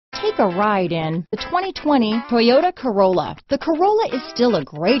Take a ride in the 2020 Toyota Corolla. The Corolla is still a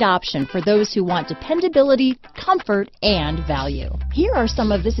great option for those who want dependability, comfort, and value. Here are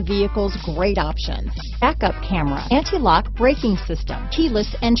some of this vehicle's great options: backup camera, anti-lock braking system,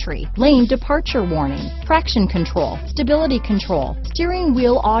 keyless entry, lane departure warning, traction control, stability control, steering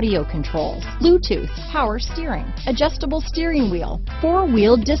wheel audio controls, Bluetooth, power steering, adjustable steering wheel,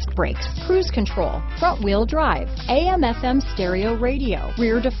 four-wheel disc brakes, cruise control, front-wheel drive, AM/FM stereo radio,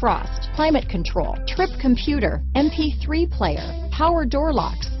 rear defrost, climate control, trip computer, MP3 player, power door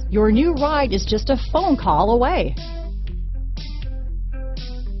locks. Your new ride is just a phone call away.